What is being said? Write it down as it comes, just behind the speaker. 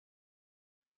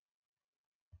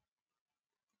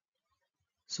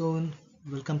So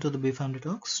welcome to the B Family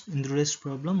Talks. In today's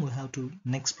problem, we have to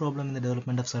next problem in the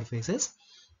development of surfaces.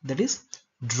 That is,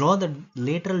 draw the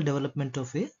lateral development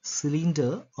of a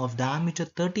cylinder of diameter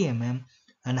 30 mm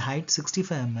and height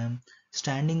 65 mm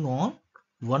standing on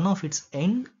one of its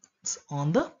ends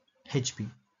on the HP.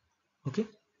 Okay,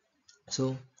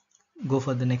 so go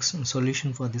for the next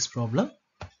solution for this problem.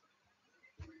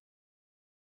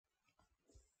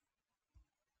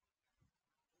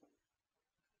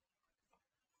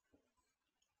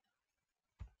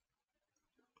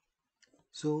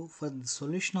 So for the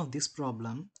solution of this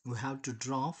problem, we have to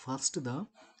draw first the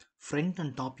front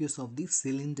and top views of the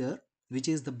cylinder, which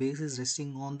is the base is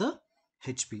resting on the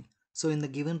HP. So in the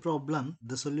given problem,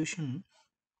 the solution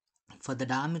for the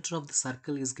diameter of the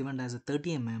circle is given as a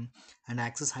 30 mm and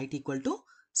axis height equal to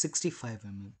 65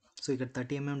 mm. So here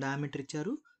 30 mm diameter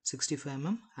icharu, 65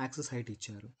 mm axis height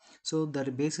icharu. So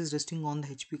the base is resting on the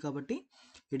HP kabatti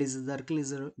it is the circle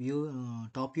is a view,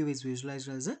 top view is visualized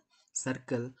as a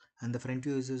circle and the front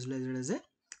view is visualized as a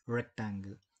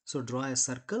rectangle. So draw a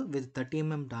circle with 30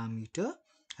 mm diameter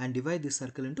and divide the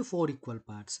circle into 4 equal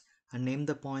parts and name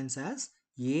the points as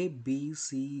A, B,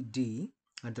 C, D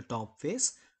at the top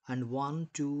face and 1,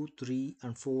 2, 3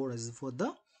 and 4 as for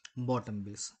the bottom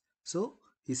base. So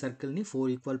ఈ సర్కిల్ని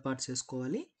 4 equal parts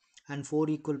చేసుకోవాలి and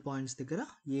 4 equal points దగ్గర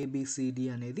A B C D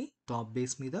అనేది top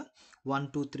base మీద 1,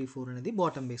 2, 3, 4 అనేది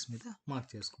bottom base మీద mark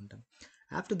చేసుకుంటాం.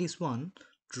 After this one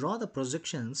draw the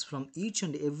projections from each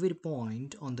and every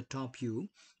point on the top view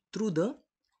through the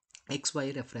XY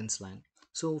reference line.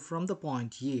 So from the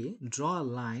point A, draw a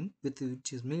line which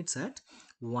meets at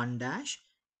 1 dash.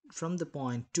 From the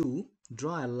point 2,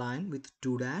 draw a line with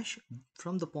 2 dash.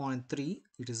 From the point 3,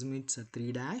 it is meets at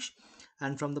 3 dash.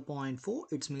 And from the point 4,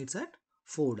 it meets at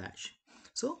 4 dash.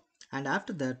 So, and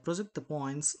after that, project the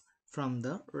points from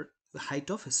the height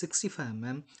of 65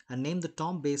 mm and name the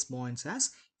top base points as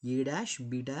A dash,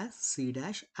 B dash, C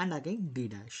dash and again D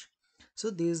dash. So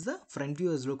this is the front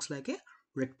view as looks like a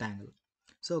rectangle.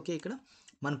 So okay ఇక్కడ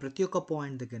మనం ప్రతి ఒక్క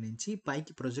point దగ్గర నుంచి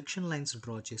పైకి projection lines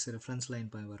draw చేసి reference line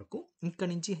పై వరకు ఇక్కడ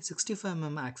నుంచి 65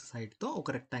 mm యాక్సిస్ హైట్తో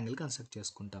ఒక రెక్టాంగిల్ కన్స్ట్రక్ట్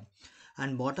చేసుకుంటాం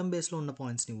అండ్ బాటమ్ బేస్లో ఉన్న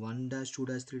పాయింట్స్ని 1 డాష్ 2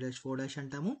 డాష్ 3 డాష్ 4 డాష్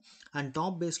అంటాము అండ్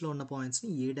టాప్ బేస్లో ఉన్న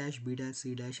పాయింట్స్ని ఏ dash B dash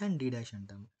C dash and D dash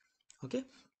అంటాము okay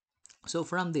so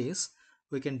from this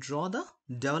we can draw the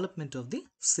development of the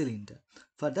cylinder.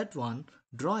 For that one,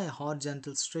 draw a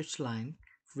horizontal stretch line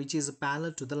which is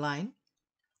parallel to the line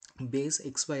base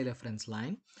XY reference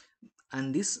line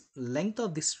and this length of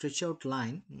this stretch out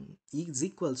line is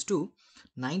equals to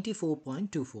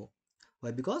 94.24.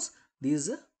 Why? Because this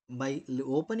by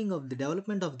opening of the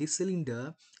development of this cylinder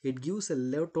it gives a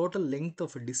total length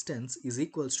of a distance is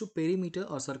equals to perimeter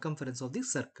or circumference of the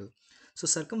circle. So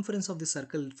circumference of the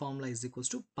circle formula is equals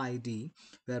to pi d,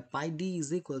 where pi d is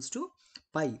equals to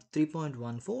pi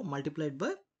 3.14 multiplied by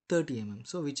 30 mm.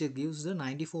 So which gives the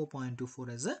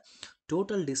 94.24 as a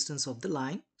total distance of the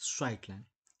line, straight line.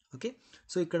 Okay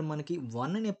so ఇక్కడ మనకి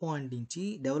 1 అనే point నుంచి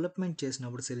development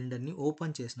చేసినప్పుడు సిలిండర్ని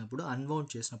open చేసినప్పుడు అన్వౌండ్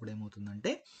చేసినప్పుడు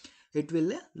ఏమవుతుందంటే it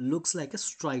will looks like a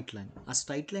straight line. ఆ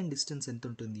స్ట్రైట్ లైన్ డిస్టెన్స్ ఎంత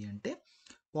ఉంటుంది అంటే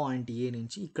పాయింట్ ఏ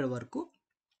నుంచి ఇక్కడ వరకు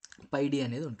పై డి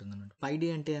అనేది ఉంటుంది అన్నమాట. పై డి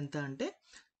అంటే ఎంత అంటే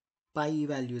pi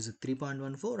value is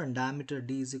 3.14 and diameter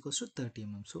d is equals to 30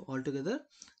 mm. So altogether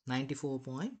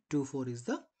 94.24 is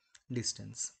the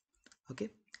distance. Okay,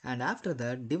 and after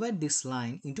that divide this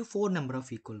line into 4 number of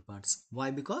equal parts. Why?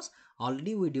 Because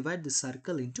already we divide the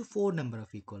circle into 4 number of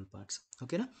equal parts.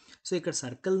 Okay na? So ఇక్కడ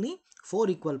circle ని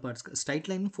 4 equal parts, straight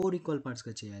line ని 4 equal parts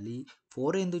గా చేయాలి.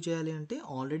 4 ఎందుకు చేయాలి అంటే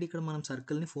already ఇక్కడ మనం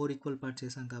circle ని 4 equal parts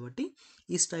చేసాం కాబట్టి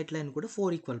ఈ straight line కూడా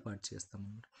 4 equal parts చేస్తాం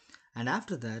అన్నమాట. And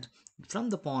after that, from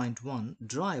the point 1,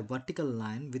 draw a vertical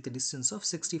line with a distance of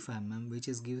 65 mm which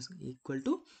is gives equal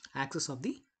to axis of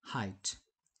the height.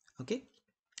 Okay,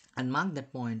 and mark that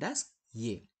point as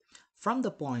A. From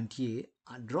the point A,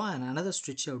 draw another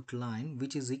stretch out line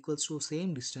which is equals to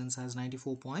same distance as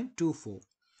 94.24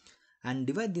 and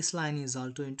divide this line is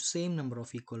also into same number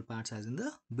of equal parts as in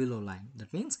the below line.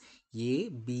 That means A,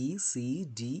 B, C,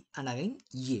 D and again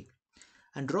A.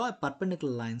 And draw a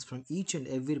perpendicular lines from each and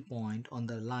every point on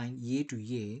the line A to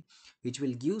A which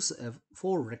will give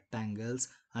 4 rectangles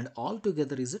and all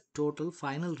together is a total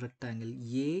final rectangle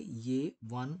A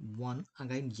 1 1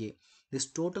 again A. This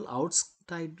total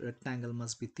outside rectangle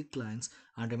must be thick lines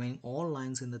and remaining all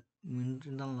lines in the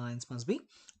internal lines must be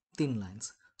thin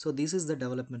lines. So this is the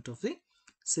development of the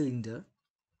cylinder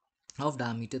of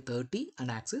diameter 30 and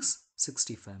axis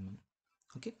 65 mm.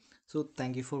 Okay, so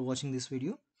thank you for watching this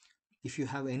video. If you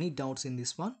have any doubts in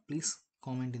this one, please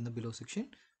comment in the below section.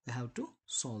 I have to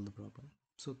solve the problem.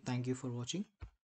 So thank you for watching.